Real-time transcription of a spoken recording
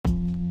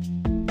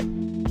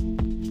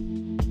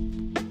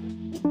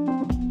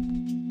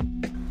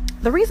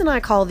The reason I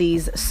call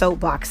these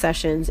soapbox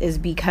sessions is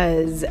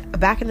because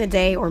back in the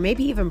day, or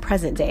maybe even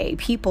present day,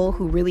 people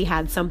who really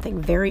had something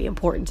very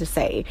important to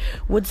say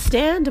would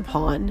stand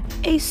upon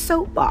a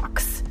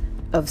soapbox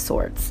of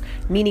sorts,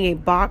 meaning a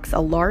box,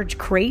 a large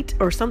crate,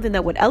 or something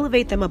that would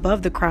elevate them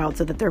above the crowd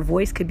so that their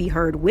voice could be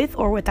heard with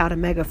or without a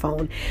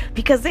megaphone,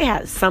 because they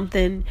had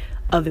something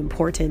of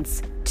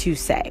importance to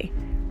say.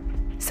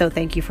 So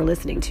thank you for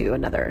listening to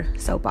another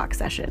soapbox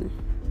session.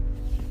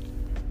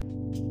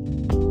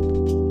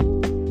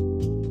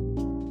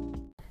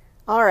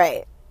 All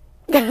right,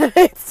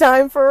 it's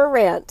time for a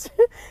rant.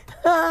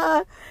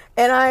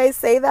 And I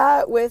say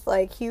that with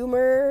like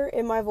humor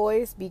in my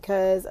voice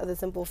because of the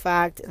simple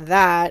fact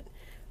that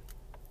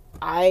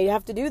I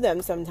have to do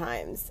them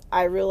sometimes.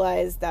 I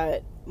realize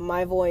that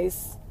my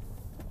voice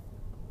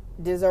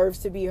deserves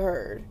to be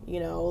heard,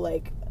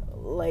 like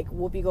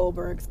Whoopi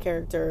Goldberg's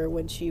character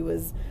when she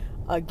was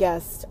a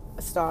guest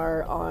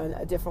star on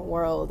A Different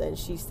World, and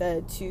she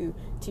said to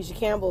Tisha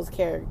Campbell's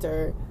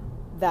character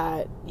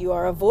that you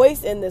are a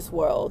voice in this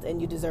world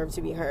and you deserve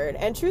to be heard.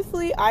 And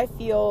truthfully, I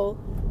feel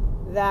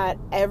that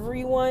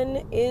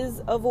everyone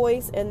is a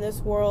voice in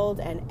this world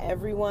and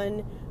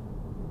everyone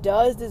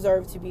does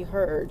deserve to be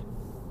heard.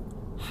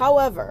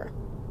 However,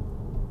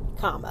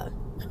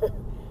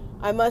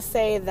 I must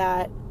say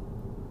that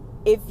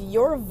if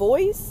your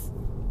voice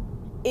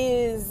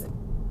is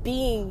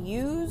being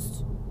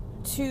used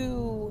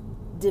to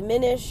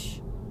diminish,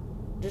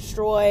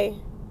 destroy,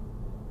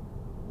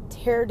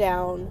 tear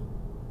down,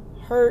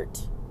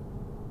 hurt,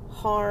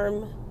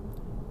 harm,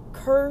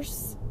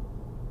 curse,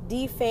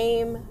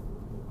 defame,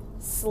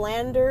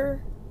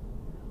 slander,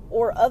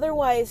 or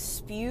otherwise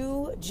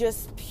spew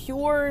just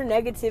pure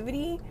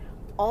negativity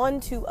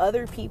onto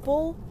other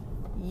people,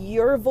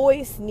 your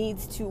voice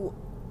needs to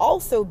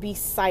also be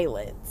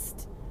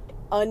silenced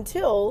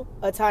until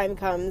a time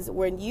comes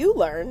when you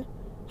learn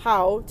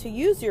how to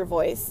use your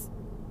voice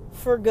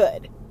for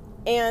good.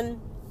 And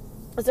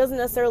this doesn't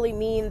necessarily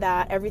mean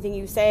that everything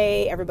you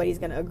say everybody's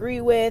going to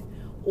agree with,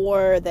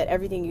 or that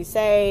everything you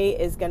say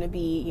is going to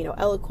be,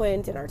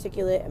 eloquent and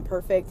articulate and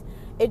perfect.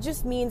 It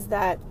just means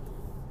that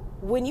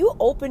when you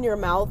open your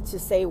mouth to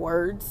say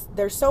words,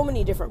 there's so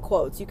many different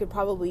quotes. You could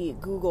probably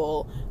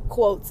Google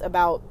quotes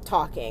about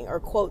talking, or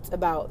quotes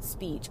about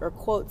speech, or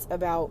quotes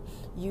about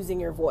using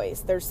your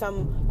voice. There's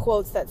some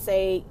quotes that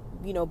say,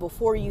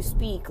 before you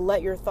speak,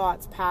 let your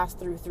thoughts pass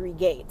through 3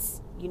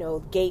 gates.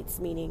 Gates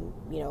meaning,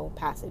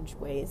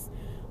 passageways.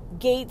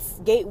 Gate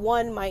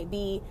 1 might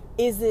be,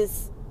 is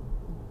this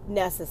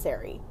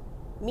necessary?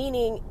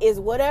 Meaning, is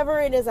whatever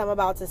it is I'm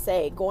about to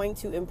say going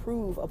to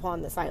improve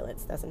upon the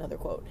silence? That's another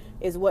quote.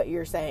 Is what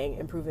you're saying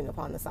improving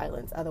upon the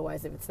silence?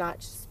 Otherwise, if it's not,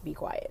 just be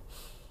quiet.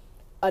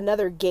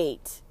 Another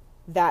gate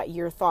that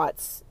your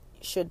thoughts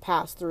should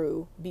pass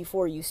through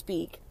before you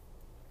speak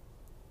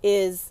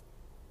is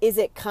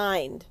it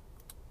kind?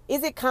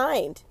 Is it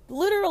kind?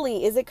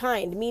 Literally, is it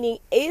kind? Meaning,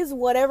 is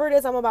whatever it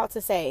is I'm about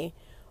to say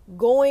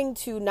going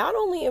to not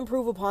only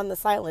improve upon the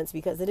silence,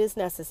 because it is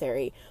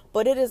necessary,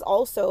 but it is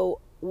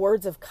also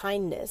words of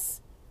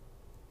kindness.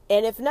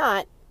 And if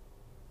not,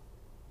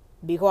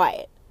 be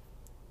quiet.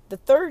 The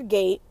third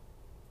gate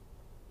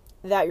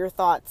that your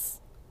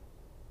thoughts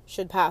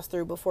should pass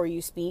through before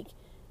you speak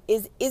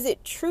is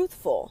it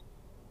truthful?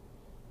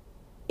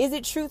 Is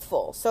it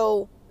truthful?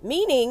 So,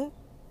 meaning,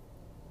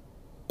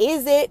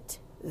 is it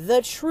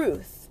the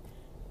truth?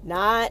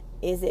 Not,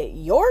 is it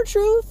your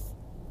truth?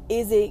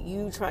 Is it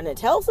you trying to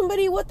tell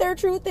somebody what their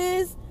truth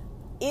is?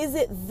 Is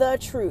it the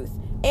truth?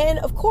 And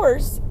of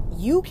course,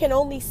 you can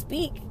only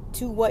speak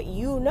to what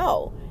you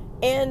know.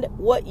 And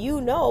what you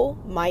know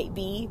might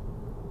be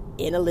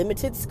in a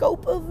limited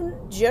scope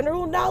of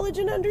general knowledge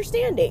and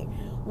understanding.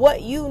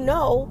 What you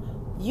know,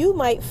 you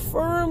might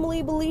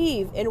firmly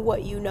believe in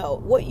what you know.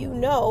 What you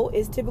know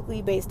is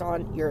typically based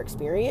on your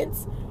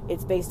experience.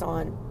 It's based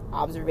on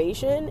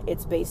observation.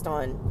 It's based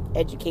on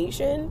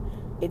education.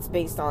 It's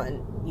based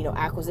on,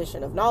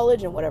 acquisition of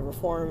knowledge in whatever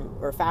form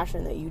or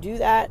fashion that you do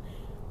that.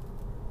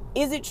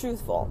 Is it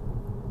truthful?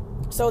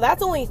 So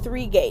that's only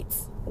 3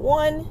 gates.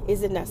 1,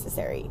 is it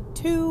necessary?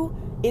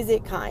 2, is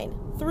it kind?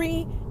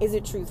 3, is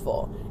it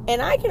truthful?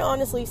 And I can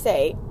honestly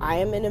say I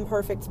am an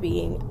imperfect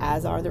being,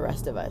 as are the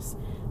rest of us.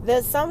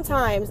 That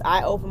sometimes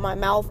I open my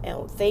mouth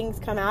and things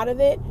come out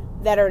of it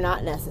that are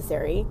not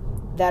necessary,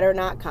 that are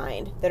not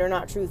kind, that are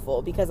not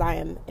truthful, because I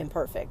am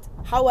imperfect.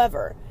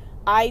 However,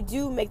 I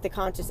do make the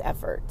conscious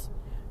effort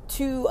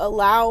to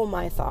allow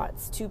my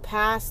thoughts to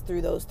pass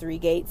through those 3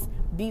 gates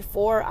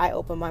before I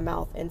open my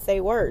mouth and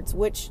say words,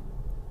 which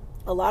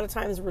a lot of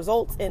times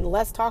results in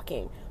less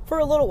talking for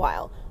a little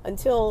while,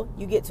 until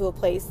you get to a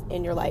place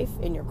in your life,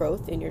 in your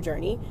growth, in your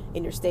journey,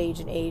 in your stage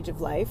and age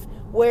of life,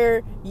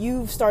 where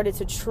you've started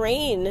to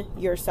train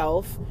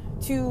yourself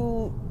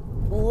to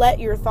let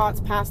your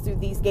thoughts pass through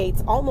these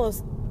gates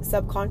almost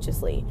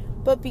subconsciously.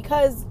 But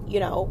because,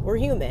 we're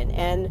human,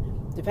 and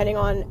depending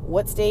on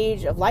what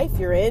stage of life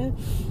you're in,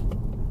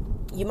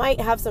 you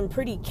might have some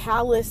pretty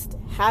calloused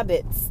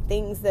habits,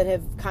 things that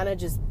have kind of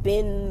just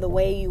been the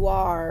way you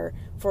are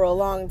for a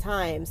long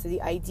time. So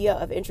the idea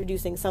of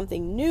introducing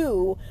something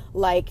new,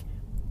 like,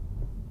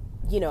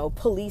 you know,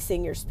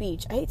 policing your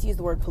speech. I hate to use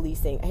the word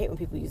policing. I hate when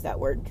people use that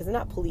word because they're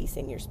not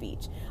policing your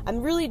speech.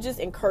 I'm really just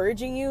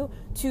encouraging you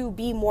to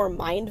be more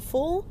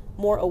mindful,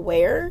 more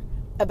aware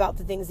about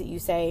the things that you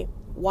say,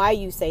 why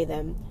you say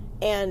them,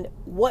 and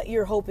what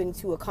you're hoping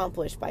to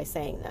accomplish by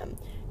saying them.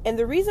 And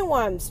the reason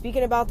why I'm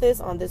speaking about this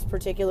on this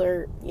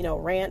particular, you know,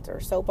 rant or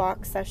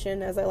soapbox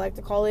session, as I like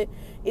to call it,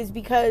 is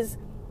because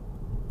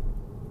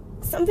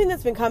something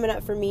that's been coming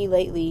up for me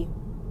lately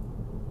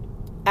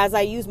as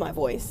I use my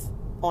voice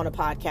on a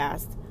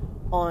podcast,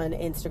 on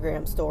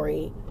Instagram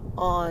story,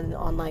 on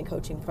online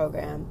coaching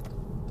program,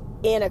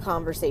 in a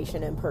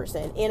conversation in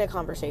person, in a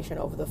conversation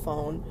over the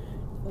phone,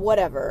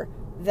 whatever,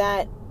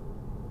 that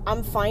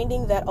I'm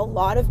finding that a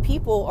lot of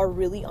people are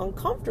really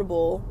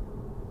uncomfortable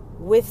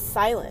with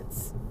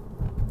silence.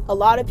 A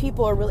lot of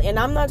people are really, and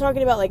I'm not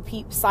talking about like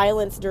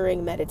silence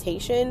during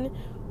meditation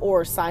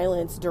or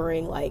silence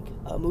during like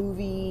a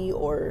movie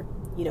or,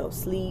 you know,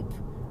 sleep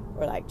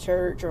or like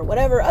church or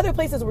whatever, other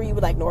places where you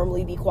would like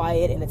normally be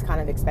quiet and it's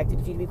kind of expected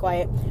of you to be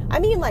quiet. I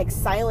mean like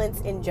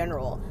silence in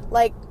general.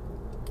 Like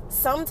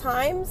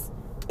sometimes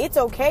it's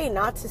okay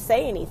not to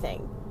say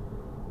anything.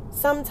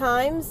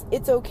 Sometimes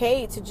it's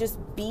okay to just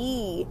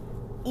be,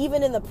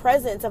 even in the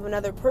presence of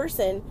another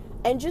person,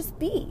 and just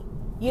be,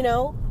 you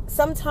know.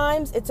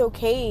 Sometimes it's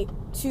okay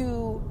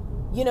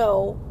to, you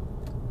know,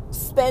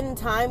 spend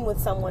time with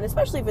someone,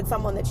 especially if it's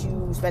someone that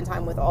you spend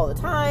time with all the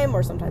time,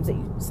 or sometimes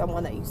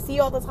someone that you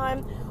see all the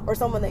time, or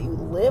someone that you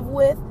live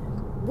with.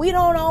 We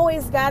don't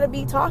always gotta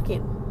be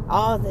talking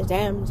all the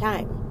damn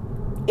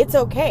time. It's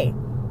okay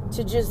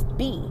to just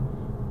be.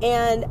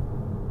 And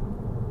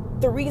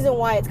the reason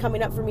why it's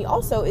coming up for me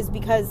also is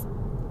because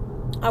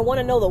I want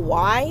to know the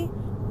why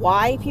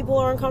people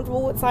are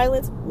uncomfortable with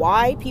silence,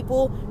 why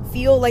people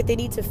feel like they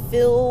need to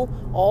fill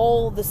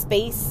all the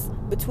space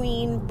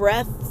between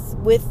breaths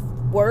with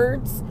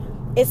words,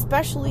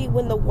 especially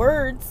when the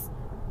words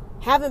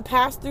haven't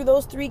passed through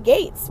those 3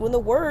 gates, when the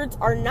words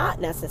are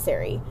not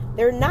necessary,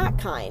 they're not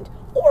kind,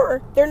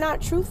 or they're not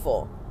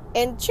truthful.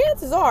 And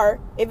chances are,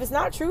 if it's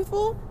not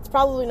truthful, it's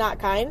probably not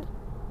kind,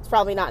 it's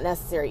probably not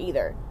necessary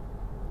either.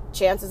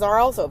 Chances are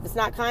also, if it's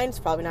not kind, it's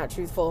probably not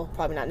truthful,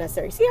 probably not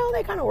necessary. See how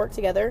they kind of work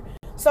together?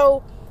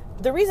 So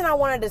the reason I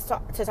wanted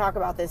to talk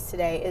about this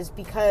today is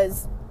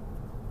because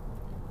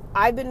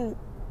I've been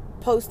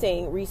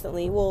posting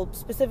recently, well,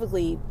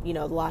 specifically, you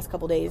know, the last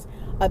couple days,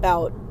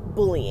 about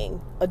bullying,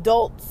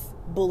 adults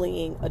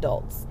bullying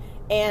adults.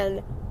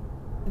 And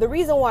the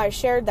reason why I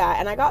shared that,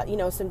 and I got, you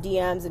know, some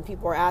DMs and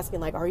people were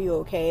asking like, are you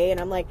okay? And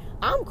I'm like,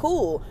 I'm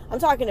cool. I'm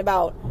talking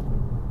about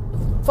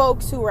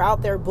folks who are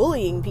out there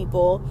bullying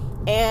people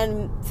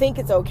and think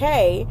it's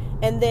okay,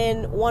 and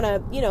then want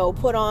to, you know,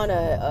 put on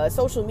a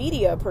social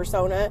media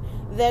persona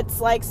that's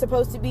like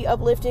supposed to be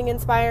uplifting,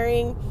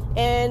 inspiring,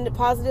 and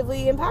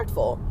positively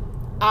impactful.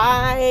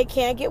 I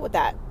can't get with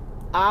that.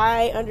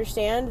 I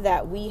understand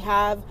that we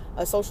have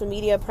a social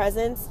media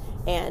presence,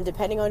 and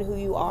depending on who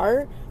you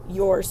are,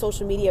 your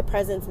social media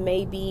presence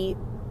may be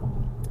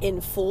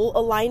in full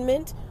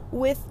alignment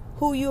with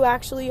who you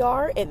actually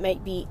are. It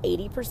might be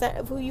 80%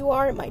 of who you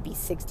are. It might be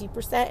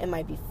 60%. It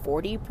might be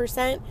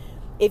 40%.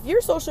 If your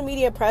social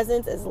media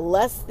presence is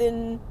less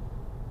than,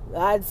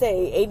 I'd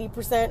say,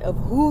 80% of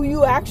who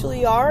you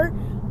actually are,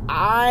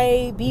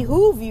 I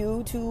behoove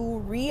you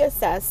to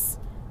reassess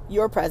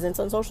your presence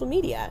on social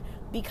media,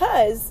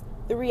 because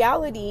the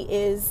reality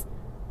is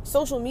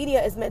social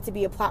media is meant to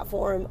be a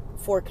platform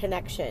for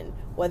connection,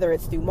 whether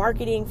it's through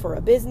marketing for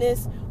a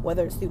business,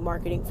 whether it's through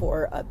marketing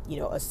for a, you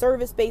know, a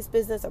service-based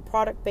business, a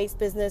product-based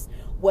business,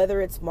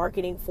 whether it's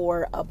marketing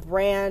for a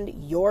brand,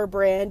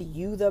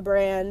 you the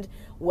brand,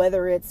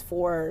 whether it's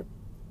for,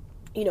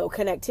 you know,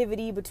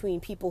 connectivity between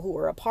people who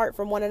are apart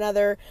from one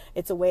another.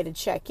 It's a way to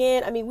check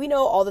in. I mean, we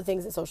know all the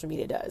things that social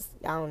media does.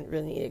 I don't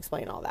really need to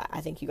explain all that.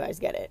 I think you guys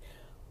get it.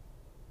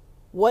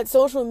 What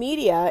social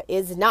media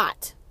is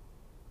not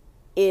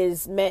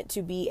is meant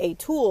to be a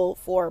tool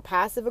for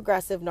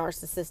passive-aggressive,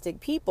 narcissistic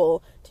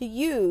people to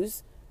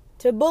use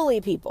to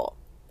bully people.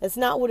 That's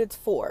not what it's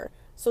for.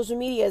 Social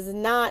media is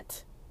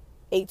not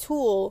a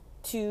tool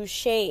to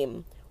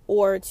shame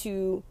or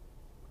to,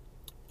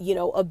 you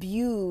know,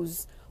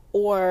 abuse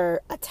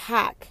or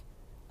attack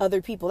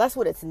other people. That's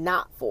what it's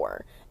not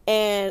for.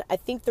 And I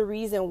think the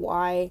reason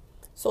why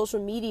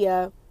social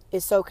media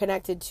is so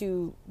connected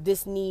to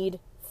this need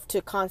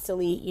to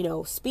constantly, you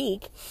know,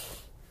 speak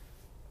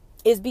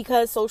is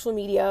because social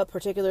media,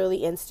 particularly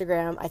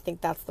Instagram, I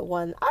think that's the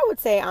one. I would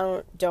say,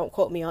 don't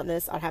quote me on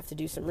this, I'd have to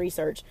do some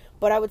research,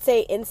 but I would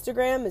say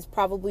Instagram is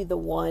probably the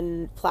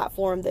one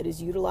platform that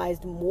is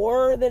utilized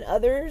more than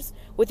others,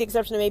 with the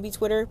exception of maybe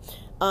Twitter.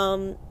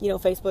 You know,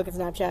 Facebook and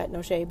Snapchat,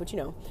 no shade, but you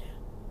know,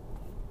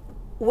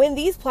 when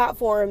these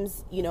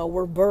platforms, you know,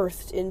 were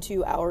birthed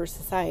into our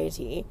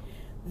society,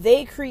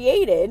 they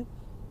created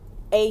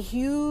a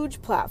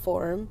huge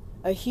platform,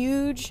 a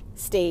huge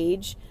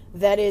stage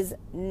that is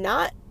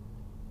not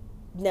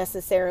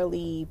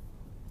necessarily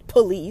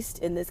policed.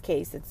 In this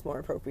case, it's more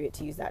appropriate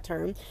to use that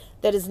term.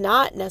 That is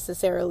not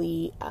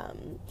necessarily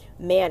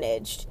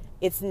managed.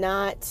 It's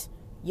not,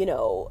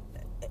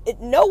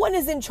 no one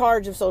is in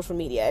charge of social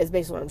media, is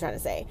basically what I'm trying to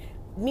say.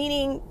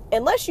 Meaning,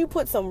 unless you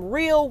put some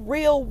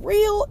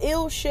real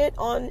ill shit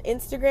on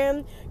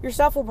Instagram, your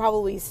stuff will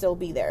probably still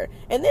be there.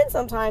 And then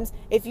sometimes,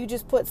 if you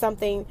just put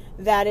something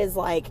that is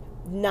like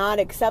not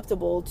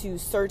acceptable to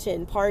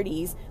certain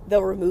parties,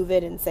 they'll remove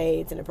it and say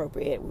it's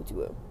inappropriate,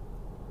 woo-woo.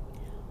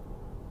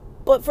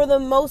 But for the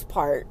most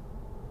part,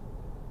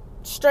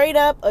 straight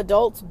up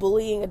adults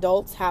bullying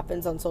adults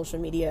happens on social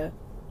media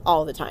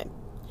all the time.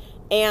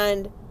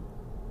 And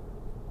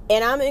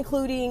I'm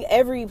including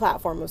every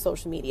platform of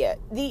social media,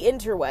 the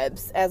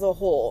interwebs as a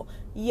whole,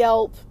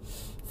 Yelp,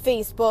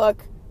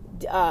 Facebook,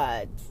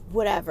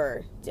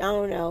 whatever, I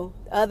don't know,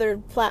 other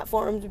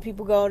platforms where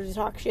people go to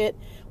talk shit,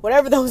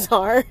 whatever those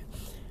are.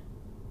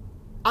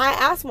 I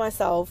ask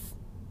myself,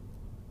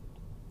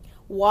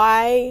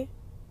 why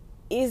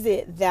is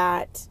it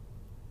that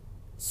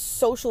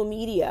social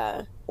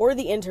media or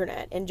the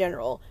internet in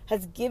general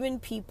has given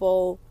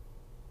people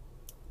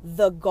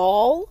the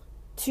gall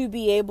to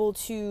be able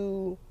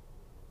to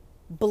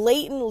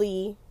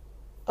blatantly,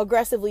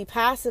 aggressively,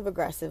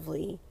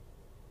 passive-aggressively,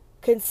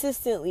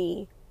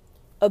 consistently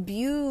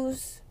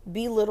abuse,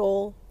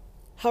 belittle,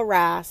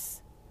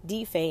 harass,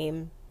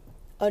 defame,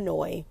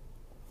 annoy,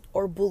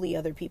 or bully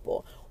other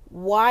people?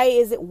 What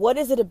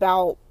is it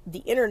about the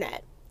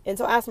internet? And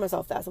so I asked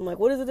myself that. So I'm like,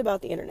 what is it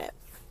about the internet?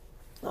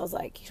 I was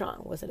like, Sean,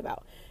 what's it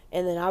about?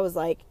 And then I was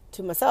like,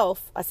 to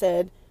myself, I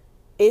said,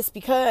 it's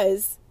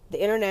because the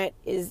internet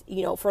is,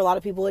 for a lot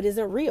of people, it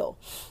isn't real.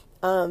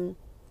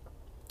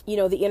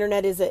 The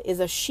internet is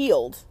a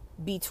shield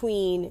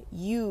between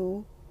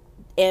you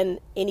and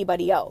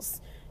anybody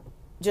else.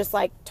 Just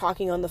like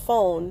talking on the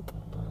phone,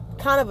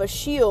 kind of a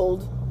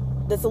shield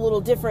that's a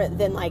little different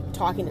than like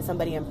talking to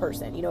somebody in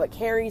person. It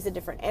carries a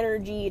different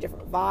energy, a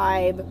different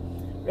vibe,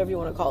 whatever you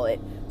want to call it.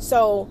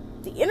 So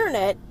the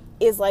internet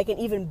is like an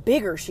even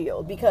bigger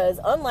shield, because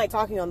unlike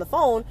talking on the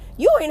phone,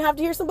 you don't even have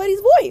to hear somebody's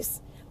voice.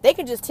 They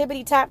can just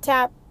tippity tap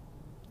tap,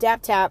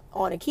 dap tap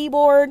on a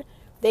keyboard.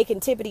 They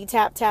can tippity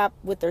tap tap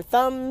with their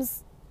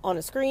thumbs on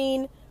a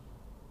screen.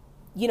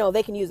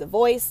 They can use a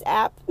voice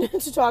app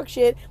to talk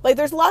shit. Like,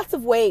 there's lots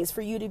of ways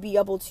for you to be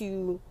able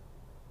to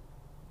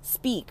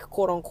speak,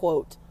 quote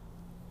unquote,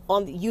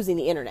 using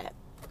the internet.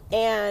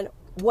 And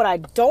what I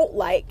don't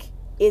like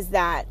is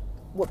that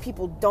what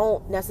people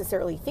don't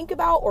necessarily think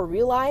about or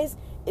realize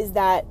is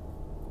that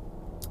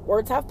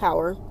words have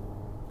power.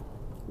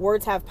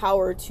 Words have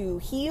power to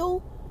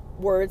heal.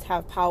 Words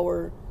have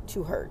power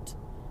to hurt.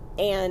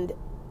 And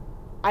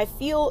I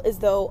feel as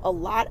though a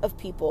lot of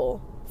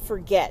people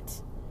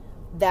forget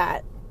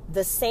that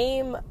the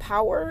same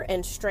power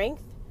and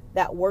strength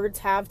that words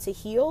have to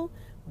heal,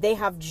 they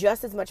have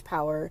just as much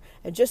power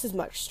and just as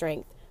much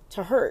strength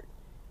to hurt.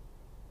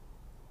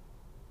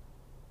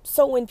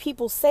 So when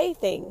people say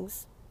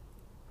things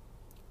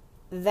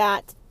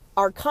that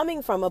are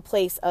coming from a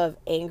place of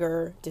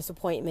anger,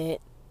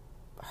 disappointment,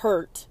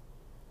 hurt,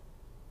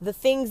 the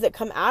things that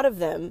come out of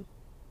them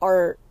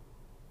are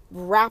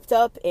wrapped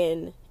up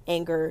in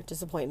anger,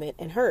 disappointment,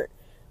 and hurt.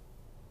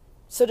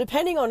 So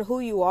depending on who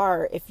you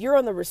are, if you're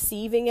on the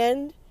receiving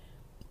end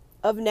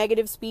of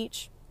negative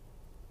speech,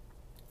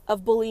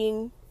 of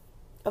bullying,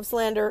 of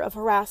slander, of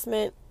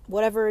harassment,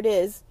 whatever it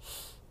is,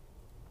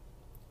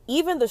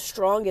 even the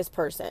strongest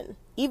person,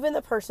 even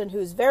the person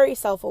who's very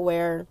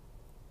self-aware,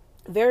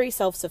 very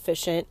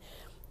self-sufficient,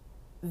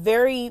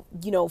 very,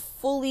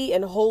 fully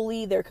and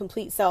wholly their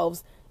complete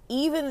selves,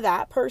 even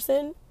that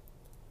person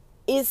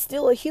is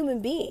still a human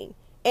being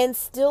and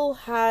still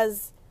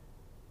has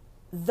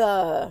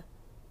the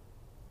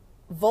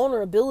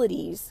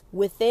vulnerabilities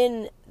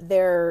within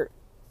their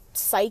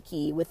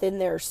psyche, within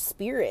their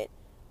spirit,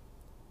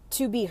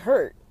 to be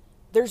hurt.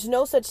 There's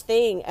no such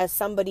thing as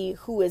somebody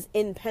who is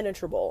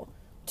impenetrable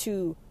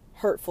to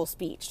hurtful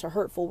speech, to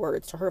hurtful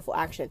words, to hurtful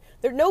action.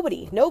 There's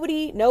nobody.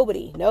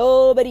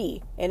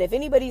 And if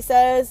anybody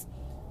says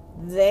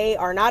they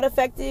are not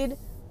affected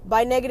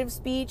by negative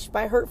speech,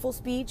 by hurtful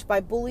speech, by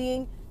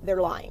bullying,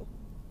 they're lying.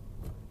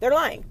 They're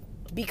lying.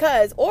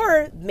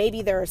 Or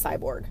maybe they're a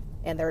cyborg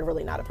and they're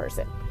really not a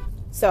person.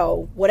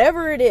 So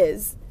whatever it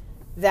is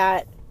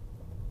that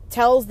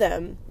tells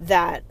them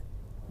that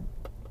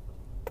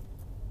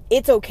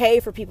it's okay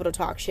for people to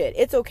talk shit,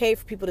 it's okay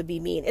for people to be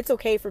mean, it's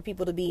okay for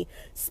people to be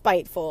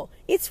spiteful,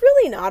 it's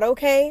really not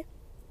okay.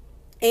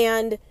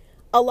 And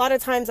a lot of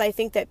times I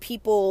think that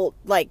people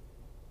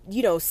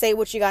say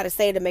what you got to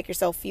say to make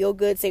yourself feel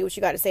good, say what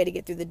you got to say to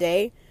get through the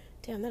day.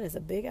 Damn, that is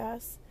a big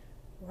ass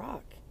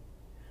rock.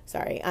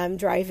 Sorry, I'm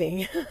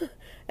driving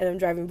and I'm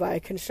driving by a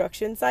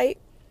construction site,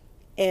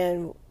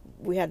 and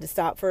we had to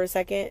stop for a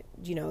second,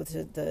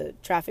 to the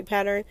traffic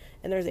pattern,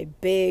 and there's a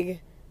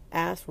big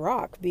ass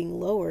rock being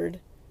lowered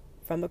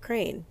from a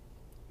crane.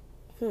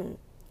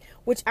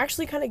 Which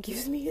actually kind of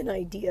gives me an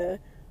idea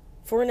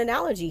for an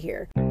analogy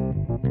here.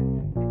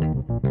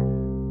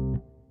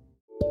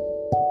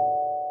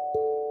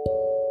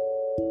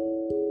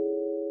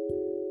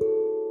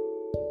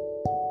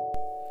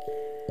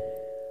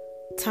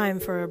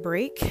 Time for a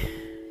break,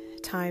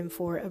 time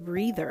for a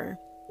breather.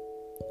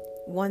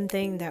 One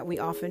thing that we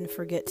often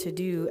forget to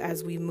do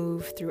as we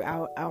move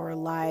throughout our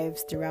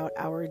lives, throughout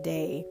our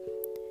day,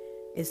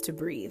 is to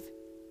breathe.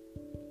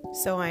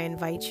 So I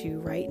invite you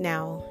right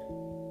now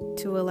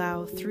to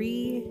allow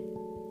 3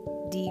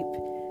 deep,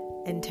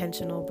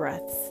 intentional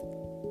breaths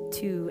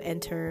to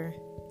enter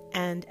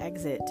and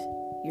exit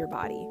your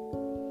body.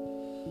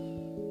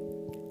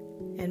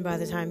 And by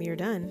the time you're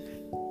done,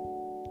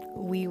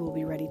 we will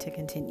be ready to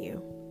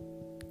continue.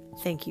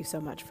 Thank you so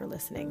much for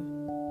listening.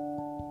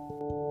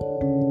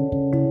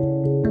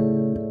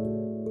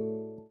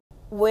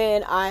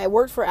 When I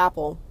worked for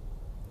Apple,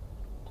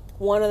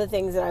 one of the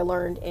things that I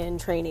learned in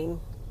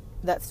training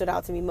that stood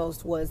out to me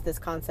most was this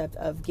concept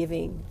of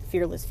giving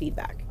fearless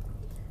feedback.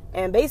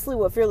 And basically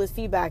what fearless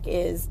feedback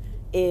is,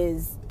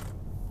 it's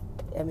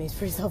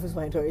pretty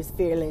self-explanatory. It's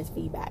fearless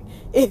feedback.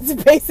 It's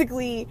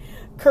basically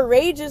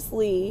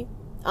courageously,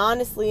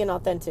 honestly, and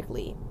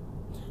authentically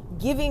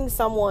giving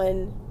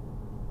someone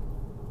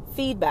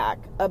feedback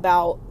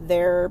about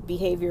their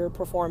behavior,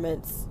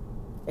 performance,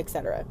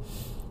 etc.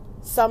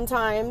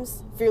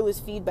 Sometimes fearless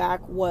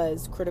feedback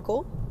was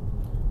critical.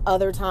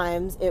 Other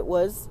times it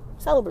was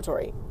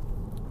celebratory.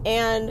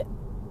 And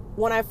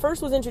when I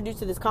first was introduced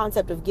to this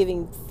concept of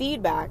giving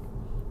feedback,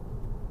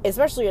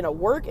 especially in a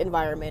work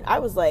environment, I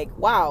was like,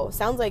 wow,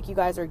 sounds like you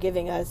guys are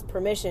giving us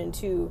permission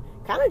to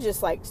kind of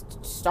just like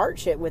start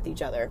shit with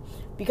each other.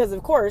 Because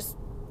of course,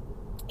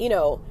 you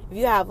know, if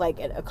you have like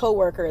a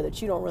coworker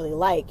that you don't really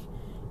like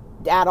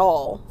at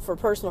all for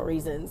personal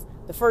reasons,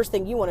 the first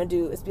thing you want to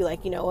do is be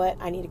like, you know what,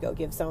 I need to go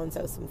give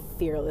so-and-so some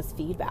fearless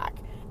feedback.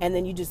 And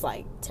then you just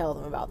like tell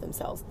them about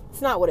themselves.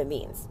 It's not what it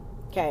means.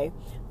 Okay.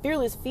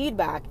 Fearless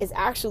feedback is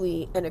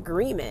actually an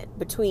agreement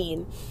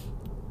between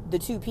the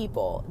two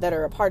people that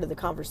are a part of the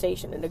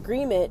conversation. An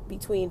agreement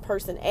between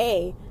person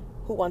A,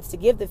 who wants to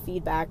give the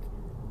feedback,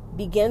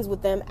 begins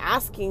with them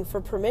asking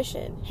for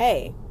permission.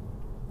 Hey,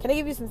 can I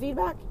give you some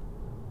feedback?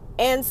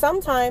 And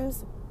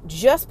sometimes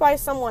just by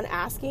someone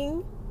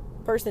asking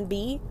person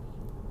B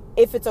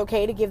if it's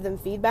okay to give them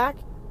feedback,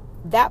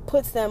 that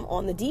puts them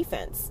on the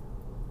defense.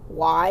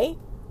 Why?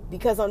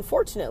 Because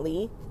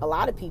unfortunately, a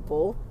lot of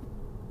people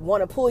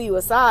want to pull you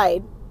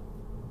aside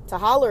to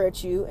holler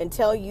at you and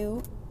tell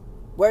you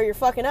where you're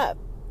fucking up,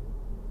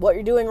 what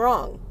you're doing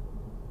wrong,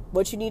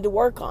 what you need to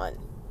work on,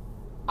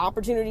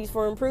 opportunities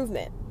for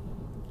improvement.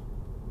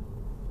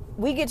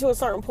 We get to a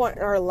certain point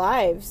in our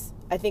lives,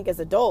 I think as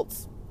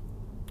adults,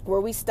 where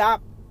we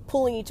stop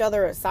pulling each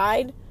other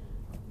aside,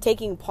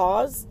 taking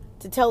pause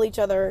to tell each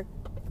other,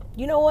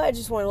 you know what, I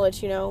just want to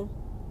let you know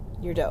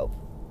you're dope.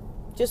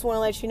 Just want to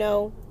let you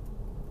know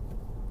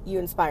you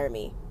inspire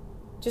me.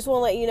 Just want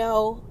to let you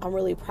know I'm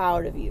really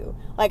proud of you.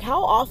 Like,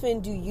 how often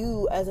do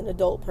you as an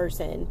adult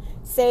person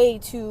say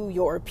to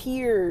your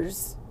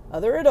peers,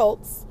 other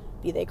adults,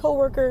 be they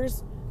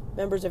coworkers,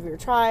 members of your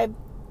tribe,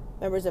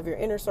 members of your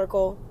inner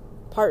circle,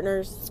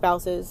 partners,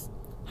 spouses,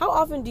 how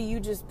often do you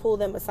just pull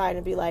them aside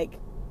and be like,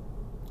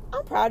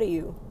 I'm proud of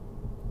you,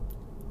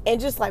 and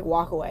just like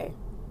walk away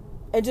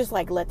and just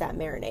like let that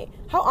marinate?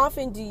 How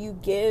often do you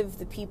give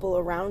the people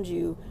around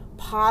you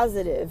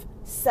positive,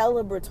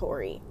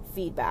 celebratory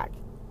feedback?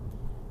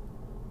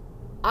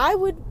 I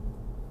would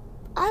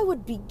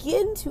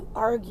begin to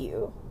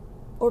argue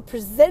or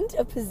present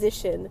a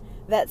position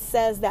that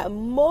says that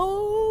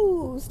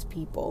most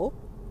people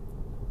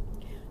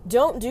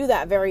don't do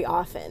that very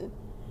often.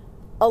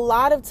 A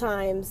lot of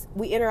times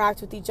we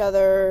interact with each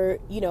other,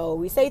 you know,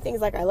 we say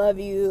things like, I love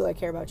you, I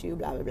care about you,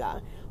 blah, blah, blah.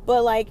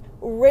 But like,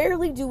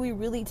 rarely do we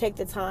really take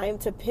the time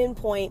to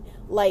pinpoint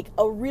like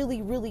a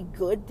really, really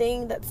good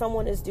thing that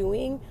someone is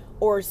doing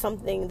or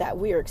something that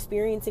we're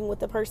experiencing with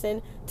the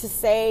person to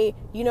say,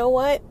 you know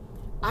what?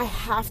 I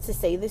have to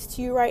say this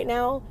to you right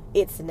now.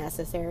 It's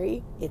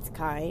necessary. It's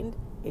kind.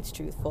 It's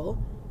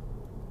truthful.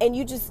 And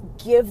you just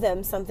give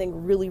them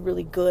something really,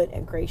 really good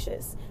and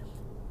gracious.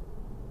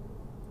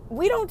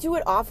 We don't do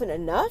it often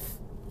enough.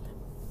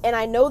 And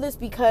I know this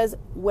because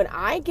when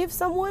I give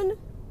someone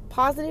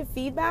positive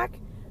feedback,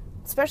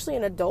 especially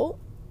an adult,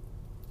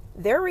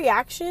 their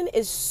reaction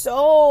is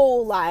so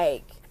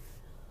like,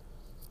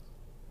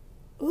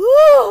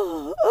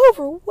 ooh,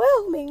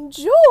 overwhelming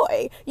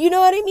joy. You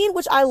know what I mean?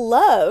 Which I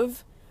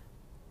love.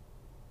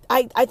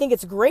 I think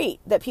it's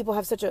great that people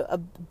have such a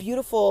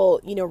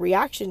beautiful, you know,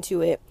 reaction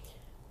to it.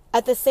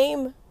 At the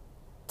same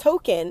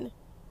token,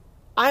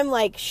 I'm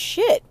like,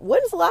 shit,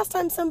 when is the last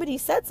time somebody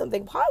said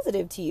something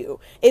positive to you?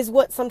 Is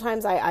what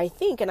sometimes I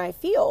think and I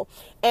feel.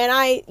 And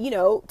I, you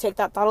know, take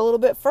that thought a little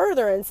bit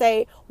further and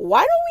say, why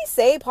don't we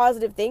say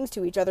positive things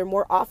to each other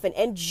more often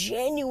and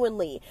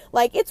genuinely?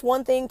 Like, it's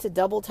one thing to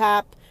double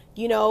tap,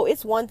 you know,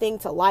 it's one thing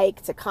to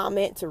like, to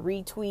comment, to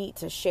retweet,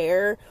 to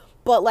share.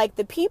 But like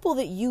the people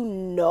that you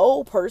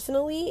know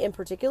personally in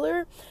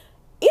particular,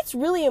 it's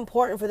really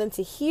important for them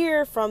to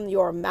hear from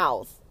your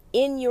mouth,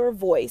 in your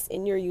voice,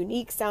 in your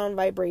unique sound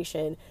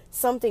vibration,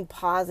 something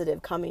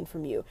positive coming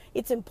from you.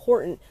 It's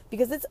important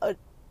because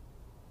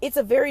it's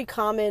a very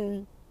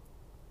common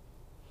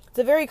It's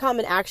a very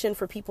common action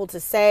for people to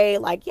say,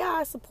 like, yeah,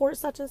 I support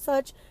such and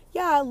such.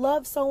 Yeah, I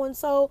love so and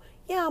so.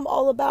 Yeah, I'm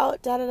all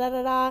about da da da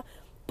da da.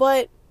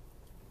 But,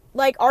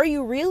 like, are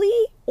you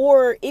really?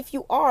 Or if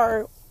you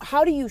are,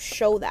 how do you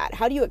show that?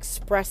 How do you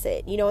express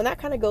it? You know, and that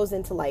kind of goes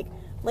into, like,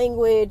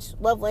 language,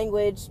 love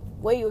language,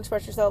 way you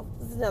express yourself.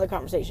 This is another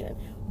conversation.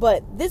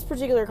 But this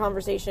particular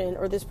conversation,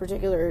 or this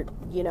particular,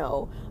 you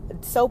know,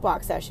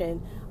 soapbox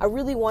session, I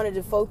really wanted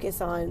to focus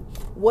on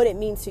what it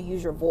means to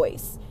use your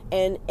voice,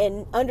 and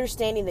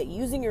understanding that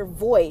using your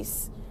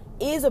voice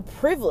is a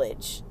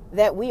privilege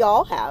that we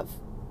all have.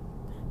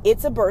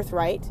 It's a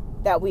birthright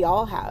that we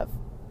all have.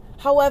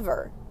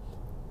 However,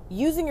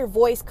 using your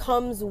voice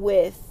comes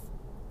with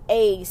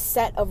a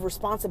set of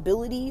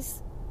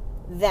responsibilities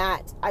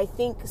that I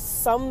think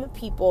some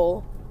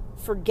people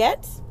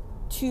forget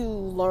to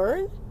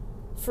learn,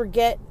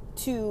 forget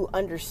to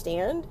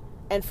understand,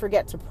 and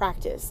forget to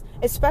practice,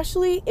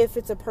 especially if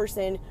it's a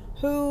person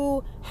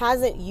who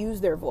hasn't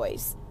used their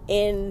voice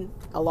in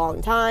a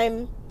long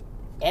time,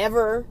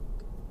 ever,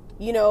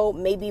 you know,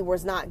 maybe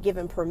was not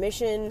given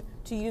permission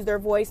to use their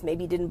voice,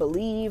 maybe didn't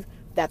believe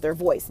that their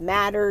voice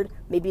mattered,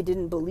 maybe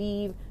didn't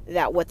believe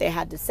that what they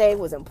had to say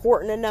was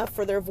important enough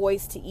for their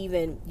voice to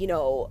even, you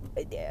know,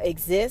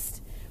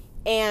 exist.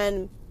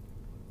 And,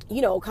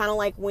 you know, kind of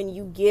like when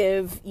you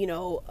give,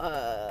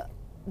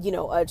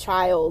 a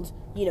child,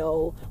 you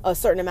know, a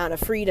certain amount of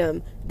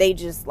freedom, they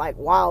just like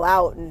wild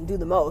out and do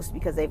the most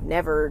because they've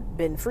never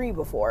been free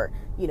before.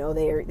 You know,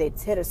 they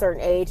hit a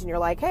certain age and you're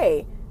like,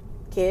 hey,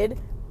 kid,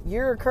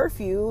 your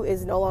curfew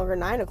is no longer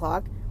 9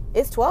 o'clock,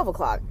 it's 12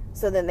 o'clock.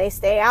 So then they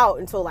stay out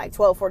until like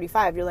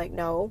 12:45. You're like,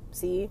 no,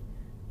 see,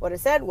 what I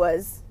said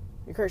was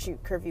your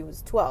curfew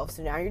was 12.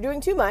 So now you're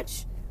doing too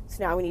much.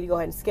 So now we need to go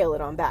ahead and scale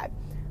it on back.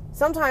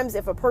 Sometimes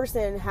if a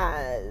person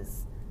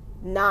has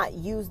not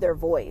used their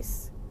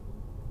voice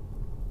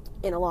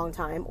in a long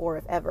time, or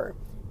if ever,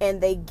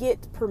 and they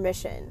get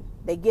permission,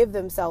 they give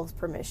themselves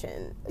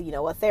permission, you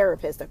know, a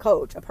therapist, a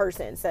coach, a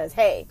person says,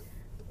 hey,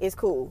 it's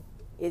cool,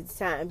 it's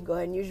time, go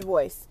ahead and use your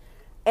voice.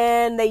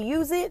 And they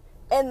use it,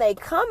 and they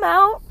come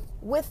out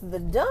with the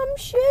dumb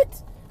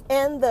shit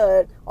and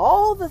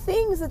all the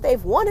things that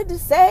they've wanted to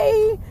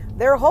say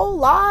their whole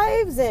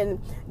lives, and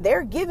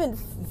they're giving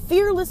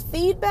fearless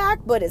feedback,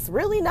 but it's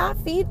really not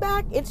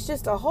feedback. It's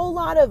just a whole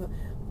lot of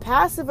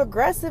passive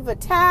aggressive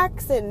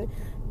attacks, and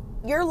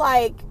you're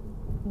like,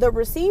 the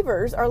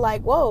receivers are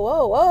like, whoa,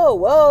 whoa, whoa,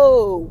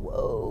 whoa,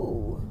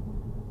 whoa.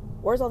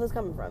 Where's all this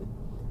coming from?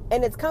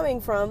 And it's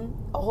coming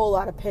from a whole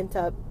lot of pent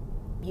up,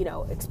 you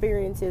know,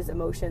 experiences,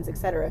 emotions,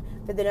 etc.,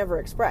 that they never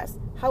expressed.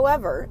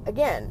 However,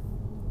 again,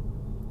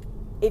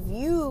 if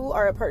you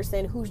are a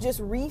person who's just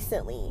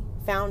recently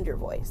found your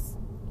voice,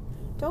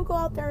 don't go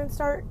out there and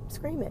start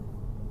screaming.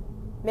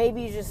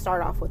 Maybe you just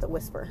start off with a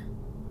whisper,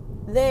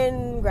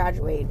 then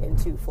graduate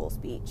into full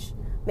speech.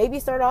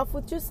 Maybe start off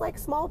with just like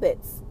small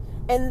bits,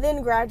 and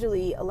then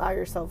gradually allow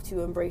yourself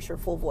to embrace your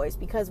full voice.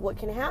 Because what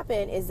can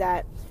happen is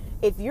that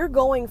if you're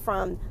going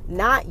from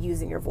not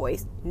using your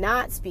voice,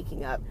 not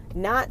speaking up,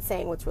 not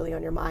saying what's really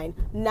on your mind,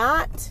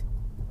 not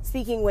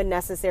speaking when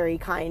necessary,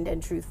 kind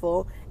and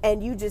truthful,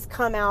 and you just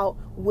come out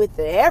with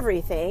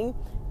everything,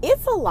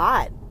 it's a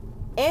lot.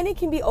 And it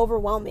can be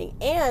overwhelming.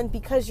 And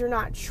because you're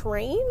not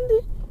trained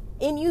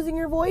in using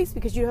your voice,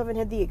 because you haven't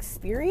had the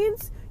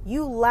experience,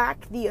 you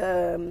lack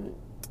the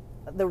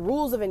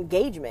rules of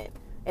engagement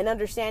and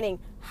understanding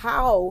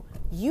how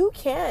you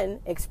can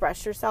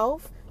express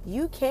yourself,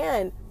 you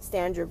can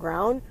stand your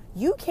ground,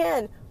 you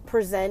can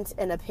present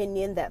an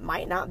opinion that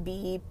might not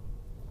be,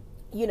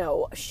 you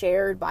know,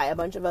 shared by a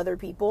bunch of other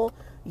people.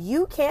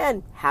 You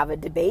can have a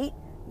debate.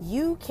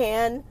 You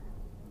can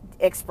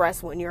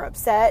express when you're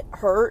upset,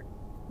 hurt,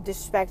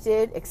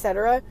 disrespected,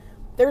 etc.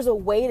 There's a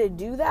way to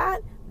do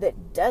that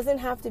that doesn't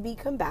have to be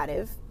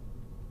combative,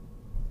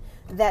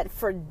 that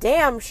for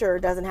damn sure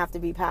doesn't have to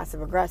be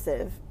passive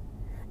aggressive,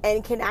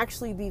 and can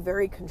actually be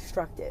very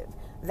constructive.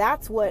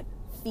 That's what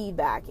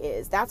feedback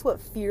is. That's what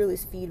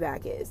fearless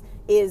feedback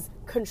is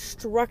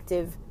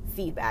constructive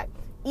feedback.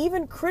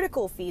 Even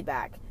critical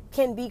feedback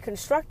can be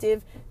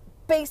constructive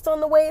based on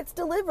the way it's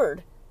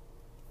delivered.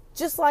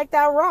 Just like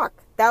that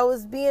rock that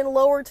was being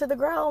lowered to the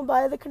ground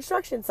by the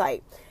construction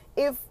site.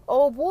 If,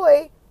 oh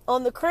boy,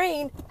 on the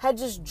crane had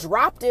just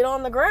dropped it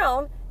on the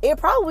ground, it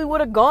probably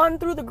would have gone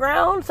through the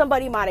ground.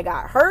 Somebody might have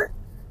got hurt.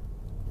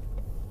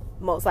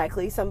 Most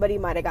likely somebody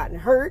might have gotten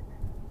hurt.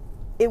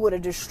 It would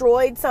have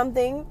destroyed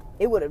something.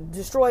 It would have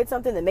destroyed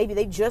something that maybe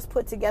they just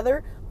put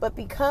together. But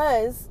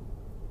because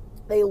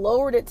they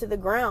lowered it to the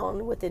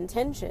ground with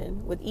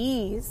intention, with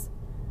ease,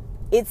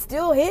 it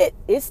still hit.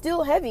 It's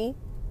still heavy.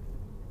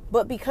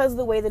 But because of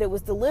the way that it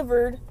was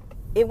delivered,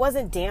 it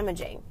wasn't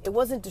damaging. It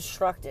wasn't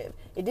destructive.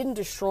 It didn't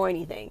destroy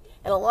anything.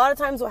 And a lot of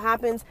times what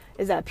happens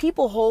is that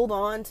people hold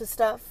on to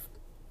stuff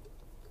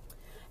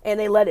and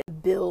they let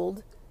it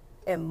build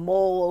and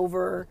mull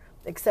over,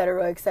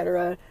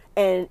 etc.,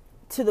 and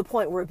to the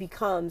point where it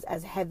becomes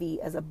as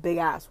heavy as a big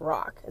ass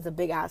rock, as a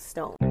big ass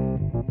stone.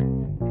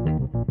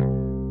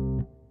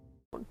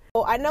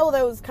 So I know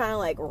that was kind of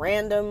like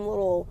random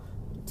little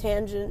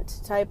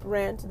tangent type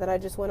rant that I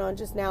just went on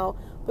just now.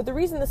 But the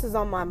reason this is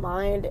on my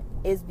mind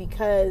is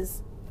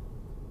because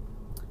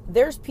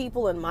there's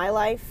people in my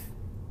life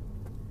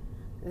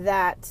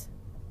that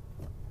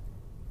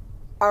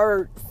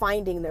are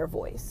finding their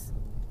voice.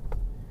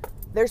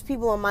 There's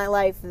people in my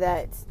life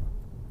that,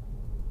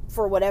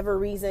 for whatever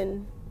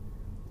reason,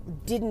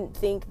 didn't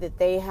think that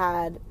they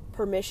had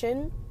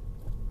permission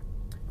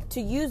to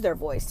use their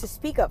voice, to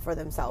speak up for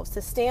themselves,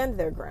 to stand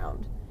their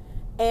ground.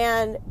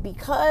 And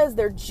because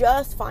they're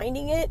just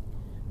finding it,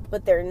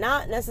 but they're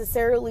not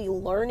necessarily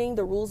learning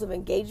the rules of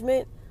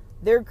engagement,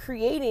 they're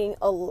creating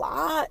a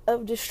lot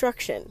of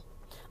destruction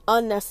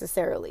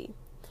unnecessarily.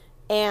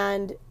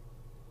 And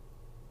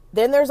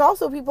then there's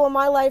also people in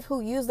my life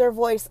who use their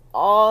voice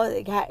all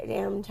the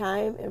goddamn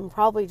time and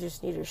probably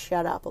just need to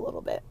shut up a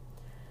little bit.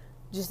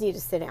 Just need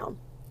to sit down.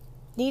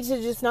 Need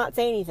to just not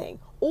say anything.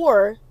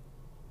 Or,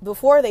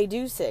 before they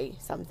do say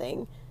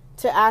something,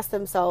 to ask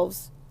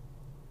themselves,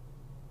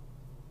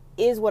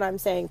 is what I'm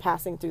saying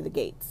passing through the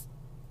gates?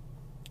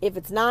 If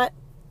it's not,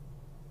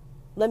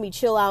 let me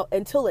chill out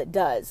until it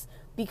does.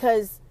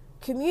 Because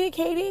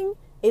communicating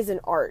is an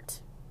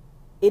art.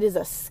 It is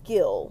a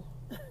skill.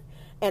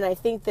 And I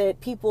think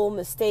that people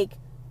mistake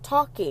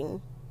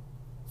talking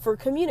for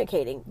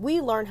communicating.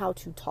 We learn how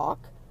to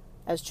talk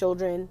as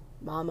children: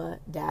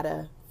 mama,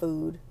 dada,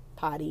 food,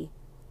 potty,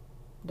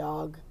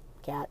 dog,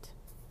 cat,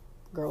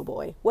 girl,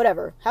 boy,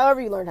 whatever. However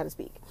you learn how to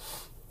speak.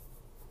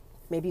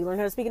 Maybe you learn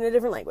how to speak in a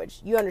different language.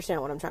 You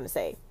understand what I'm trying to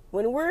say.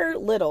 When we're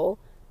little,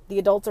 the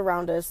adults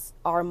around us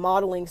are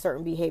modeling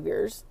certain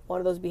behaviors. One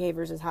of those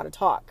behaviors is how to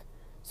talk.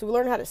 So we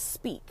learn how to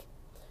speak.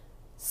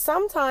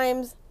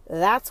 Sometimes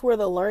that's where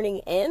the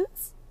learning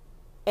ends,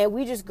 and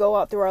we just go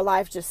out through our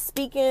life just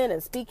speaking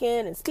and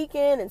speaking and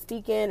speaking and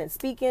speaking and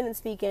speaking and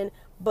speaking,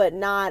 but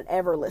not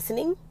ever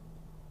listening,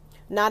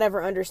 not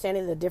ever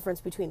understanding the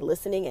difference between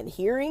listening and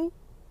hearing,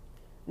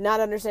 not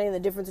understanding the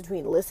difference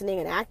between listening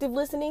and active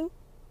listening.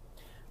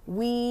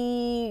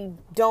 We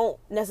don't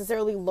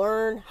necessarily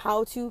learn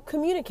how to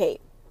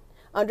communicate,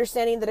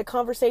 understanding that a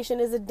conversation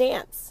is a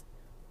dance,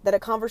 that a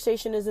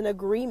conversation is an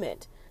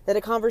agreement, that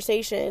a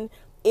conversation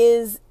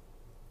is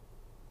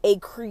a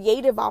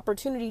creative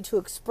opportunity to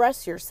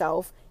express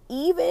yourself,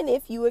 even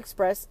if you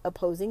express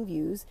opposing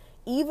views,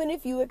 even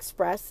if you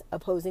express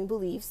opposing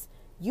beliefs,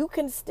 you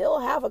can still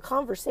have a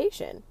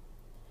conversation.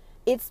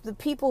 It's the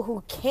people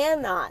who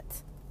cannot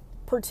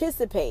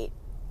participate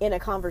in a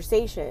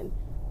conversation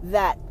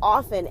that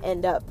often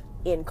end up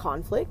in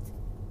conflict.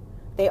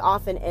 They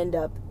often end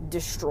up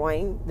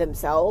destroying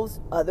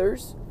themselves,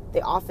 others. They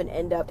often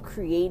end up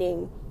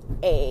creating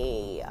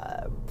a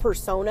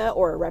persona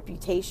or a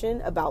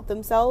reputation about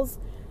themselves.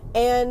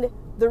 And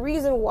the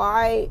reason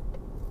why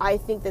I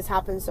think this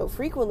happens so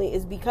frequently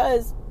is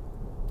because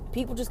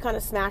people just kind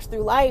of smash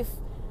through life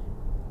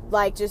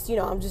like, just,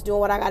 I'm just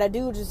doing what I gotta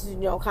do, just,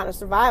 kind of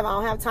survive. I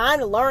don't have time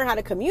to learn how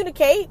to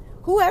communicate.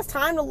 Who has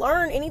time to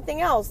learn anything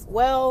else?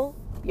 Well,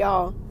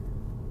 y'all,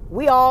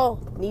 we all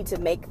need to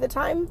make the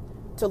time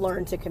to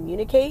learn to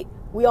communicate.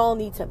 We all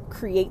need to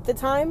create the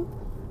time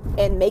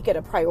and make it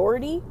a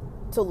priority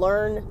to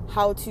learn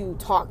how to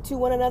talk to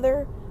one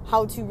another,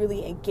 how to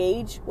really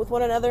engage with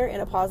one another in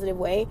a positive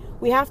way.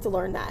 We have to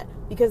learn that,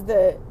 because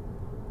the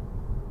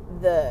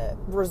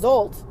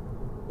result,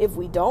 if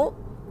we don't,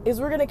 is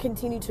we're going to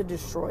continue to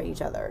destroy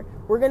each other.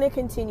 We're going to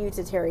continue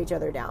to tear each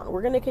other down.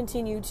 We're going to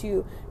continue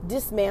to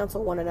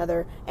dismantle one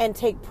another and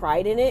take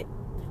pride in it.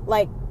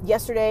 Like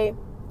yesterday,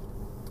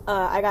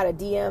 I got a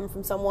DM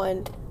from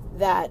someone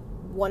that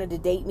wanted to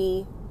date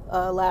me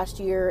last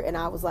year, and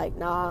I was like,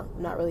 nah,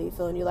 I'm not really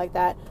feeling you like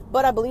that,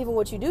 but I believe in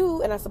what you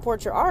do and I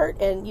support your art,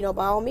 and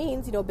by all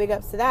means, big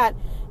ups to that.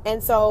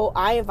 And so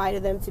I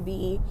invited them to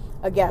be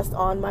a guest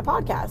on my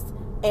podcast,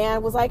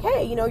 and was like,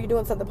 hey, you're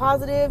doing something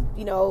positive,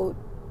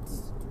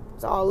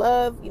 it's all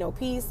love,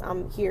 peace.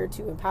 I'm here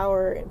to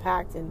empower,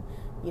 impact, and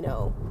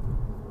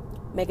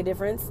make a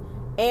difference.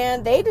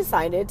 And they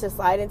decided to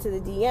slide into the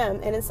DM,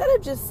 and instead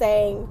of just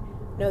saying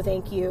no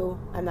thank you,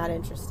 I'm not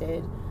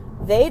interested,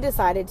 they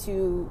decided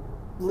to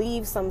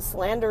leave some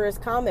slanderous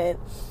comment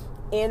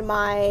in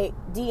my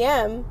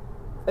DM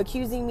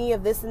accusing me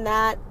of this and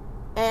that.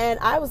 And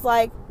I was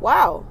like,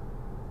 wow,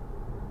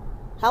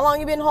 how long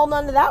you been holding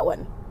on to that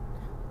one?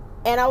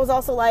 And I was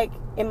also like,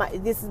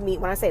 this is me,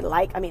 when I say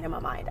like, I mean in my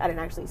mind, I didn't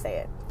actually say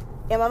it.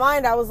 In my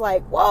mind, I was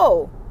like,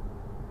 whoa,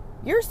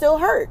 you're still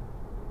hurt.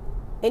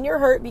 And you're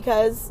hurt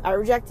because I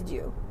rejected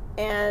you.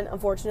 And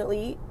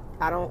unfortunately,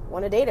 I don't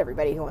want to date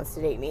everybody who wants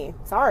to date me.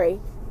 Sorry,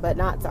 but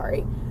not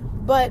sorry.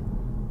 But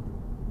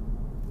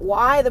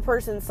why the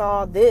person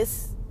saw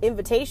this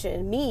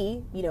invitation,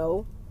 me,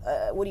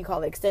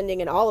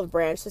 extending an olive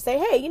branch to say,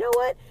 hey, you know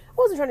what? I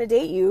wasn't trying to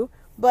date you,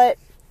 but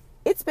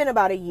it's been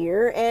about a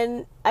year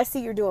and I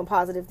see you're doing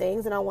positive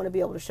things and I want to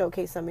be able to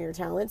showcase some of your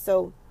talent.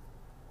 So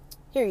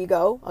here you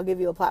go. I'll give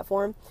you a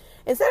platform.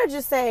 Instead of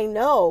just saying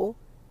no,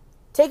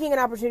 taking an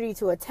opportunity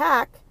to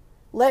attack,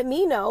 let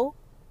me know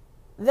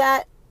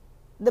that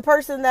the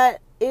person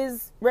that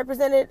is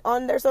represented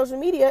on their social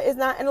media is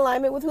not in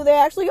alignment with who they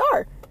actually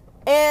are.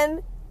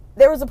 And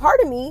there was a part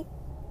of me,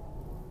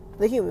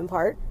 the human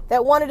part,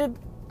 that wanted to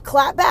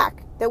clap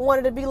back, that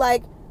wanted to be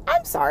like,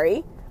 I'm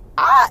sorry,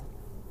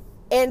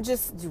 and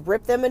just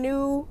rip them a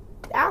new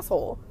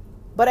asshole.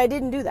 But I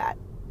didn't do that.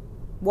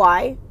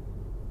 Why?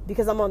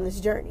 Because I'm on this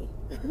journey.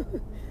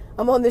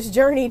 I'm on this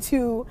journey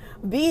to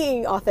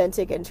being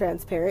authentic and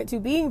transparent, to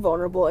being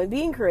vulnerable and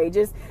being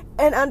courageous,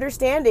 and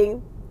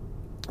understanding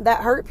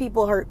that hurt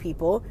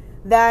people,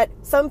 that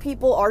some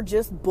people are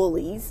just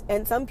bullies,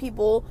 and some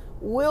people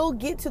will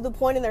get to the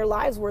point in their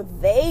lives where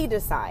they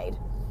decide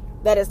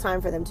that it's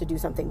time for them to do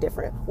something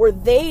different, where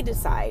they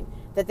decide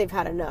that they've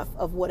had enough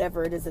of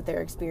whatever it is that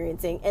they're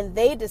experiencing, and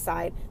they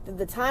decide that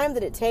the time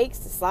that it takes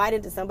to slide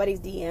into somebody's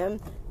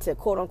DM to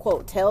quote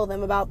unquote tell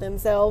them about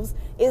themselves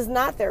is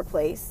not their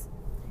place,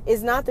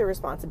 is not their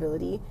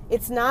responsibility.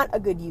 It's not a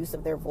good use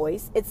of their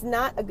voice. It's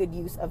not a good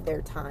use of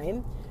their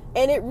time.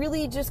 And it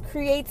really just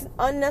creates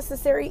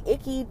unnecessary,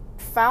 icky,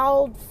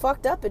 foul,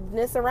 fucked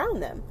upness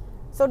around them.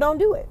 So don't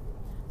do it.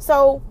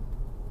 So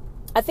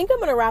I think I'm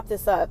going to wrap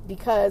this up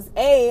because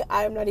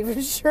I'm not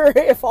even sure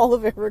if all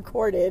of it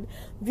recorded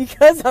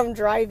because I'm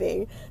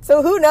driving.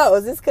 So who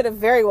knows? This could have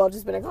very well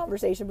just been a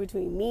conversation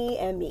between me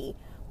and me.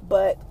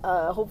 But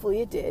hopefully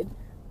it did.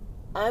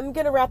 I'm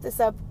going to wrap this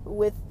up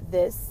with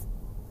this.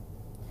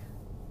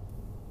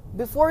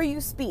 Before you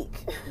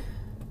speak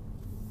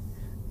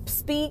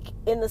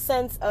in the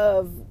sense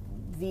of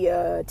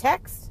via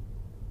text,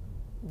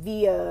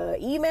 via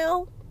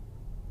email,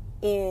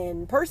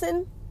 in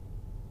person,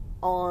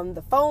 on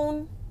the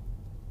phone,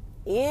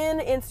 in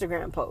an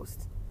Instagram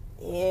post,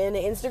 in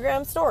an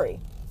Instagram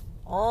story,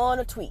 on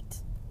a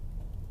tweet,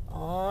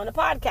 on a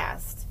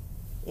podcast,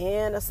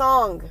 in a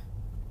song,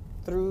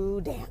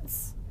 through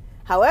dance.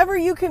 However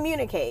you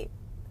communicate,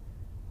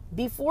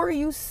 before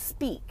you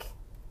speak,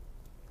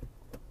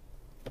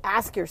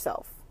 ask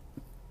yourself,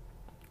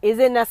 is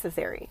it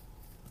necessary?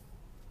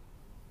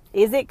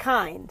 Is it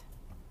kind?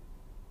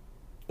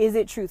 Is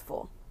it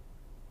truthful?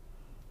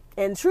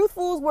 And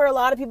truthful is where a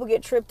lot of people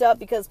get tripped up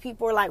because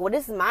people are like, well,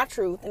 this is my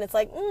truth. And it's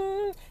like,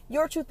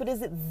 your truth, but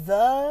is it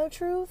the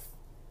truth?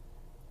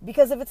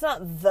 Because if it's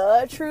not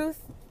the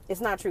truth,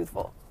 it's not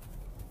truthful.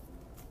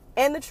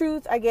 And the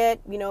truth, I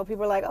get,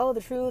 people are like, oh,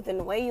 the truth and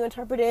the way you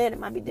interpret it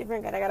might be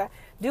different.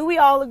 Do we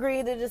all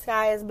agree that the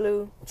sky is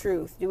blue?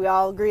 Truth. Do we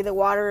all agree that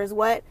water is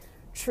wet?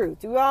 Truth.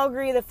 Do we all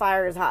agree that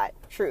fire is hot?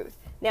 Truth.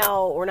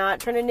 Now, we're not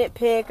trying to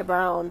nitpick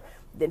around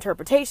the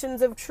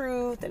interpretations of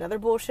truth and other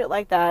bullshit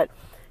like that.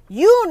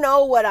 You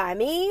know what I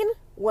mean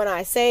when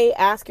I say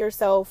ask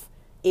yourself,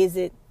 is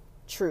it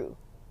true?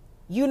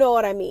 You know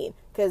what I mean.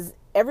 Because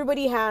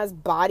everybody has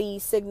body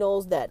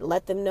signals that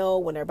let them know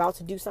when they're about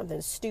to do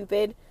something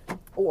stupid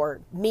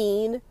or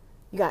mean.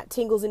 You got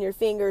tingles in your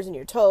fingers and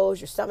your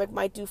toes. Your stomach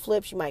might do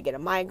flips. You might get a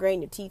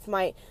migraine. Your teeth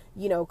might,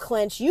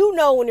 clench. You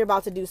know when you're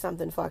about to do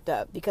something fucked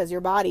up because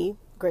your body,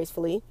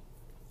 gracefully,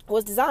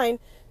 was designed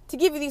to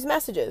give you these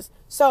messages.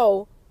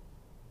 So,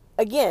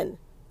 again,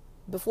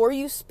 before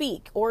you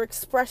speak or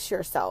express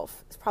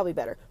yourself, it's probably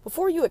better.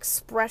 Before you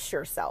express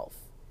yourself,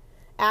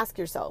 ask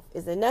yourself,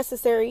 is it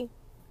necessary?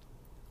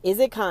 Is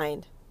it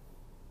kind?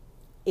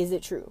 Is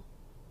it true?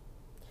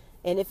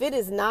 And if it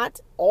is not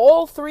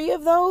all three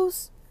of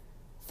those,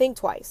 think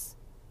twice.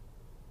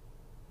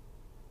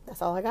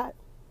 That's all I got.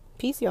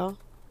 Peace, y'all.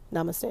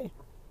 Namaste.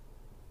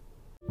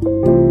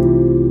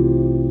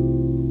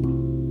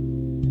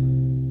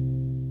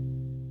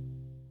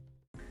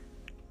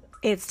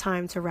 It's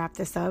time to wrap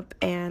this up,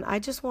 and I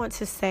just want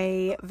to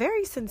say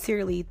very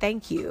sincerely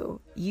thank you.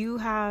 You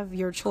have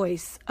your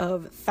choice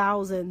of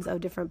thousands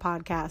of different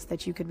podcasts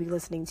that you could be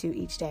listening to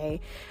each day,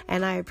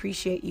 and I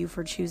appreciate you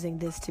for choosing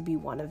this to be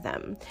one of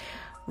them.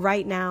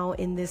 Right now,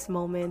 in this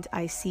moment,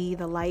 I see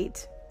the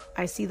light,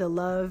 I see the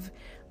love,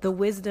 the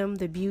wisdom,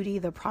 the beauty,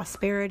 the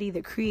prosperity,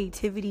 the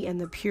creativity,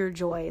 and the pure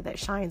joy that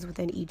shines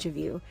within each of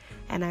you,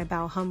 and I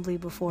bow humbly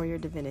before your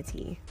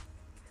divinity.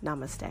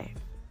 Namaste.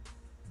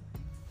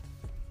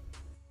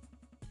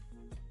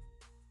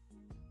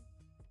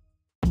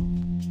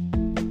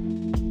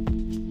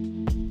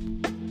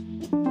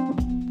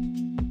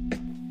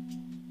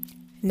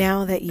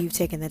 Now that you've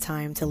taken the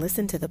time to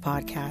listen to the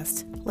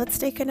podcast, let's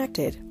stay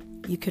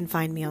connected. You can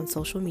find me on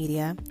social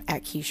media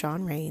at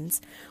Keyshawn Rains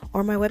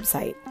or my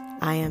website,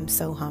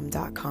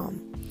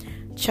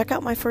 iamsohum.com. Check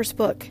out my first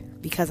book,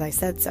 Because I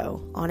Said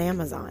So, on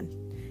Amazon.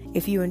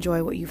 If you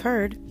enjoy what you've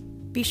heard,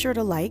 be sure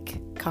to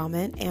like,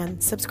 comment,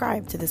 and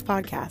subscribe to this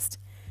podcast.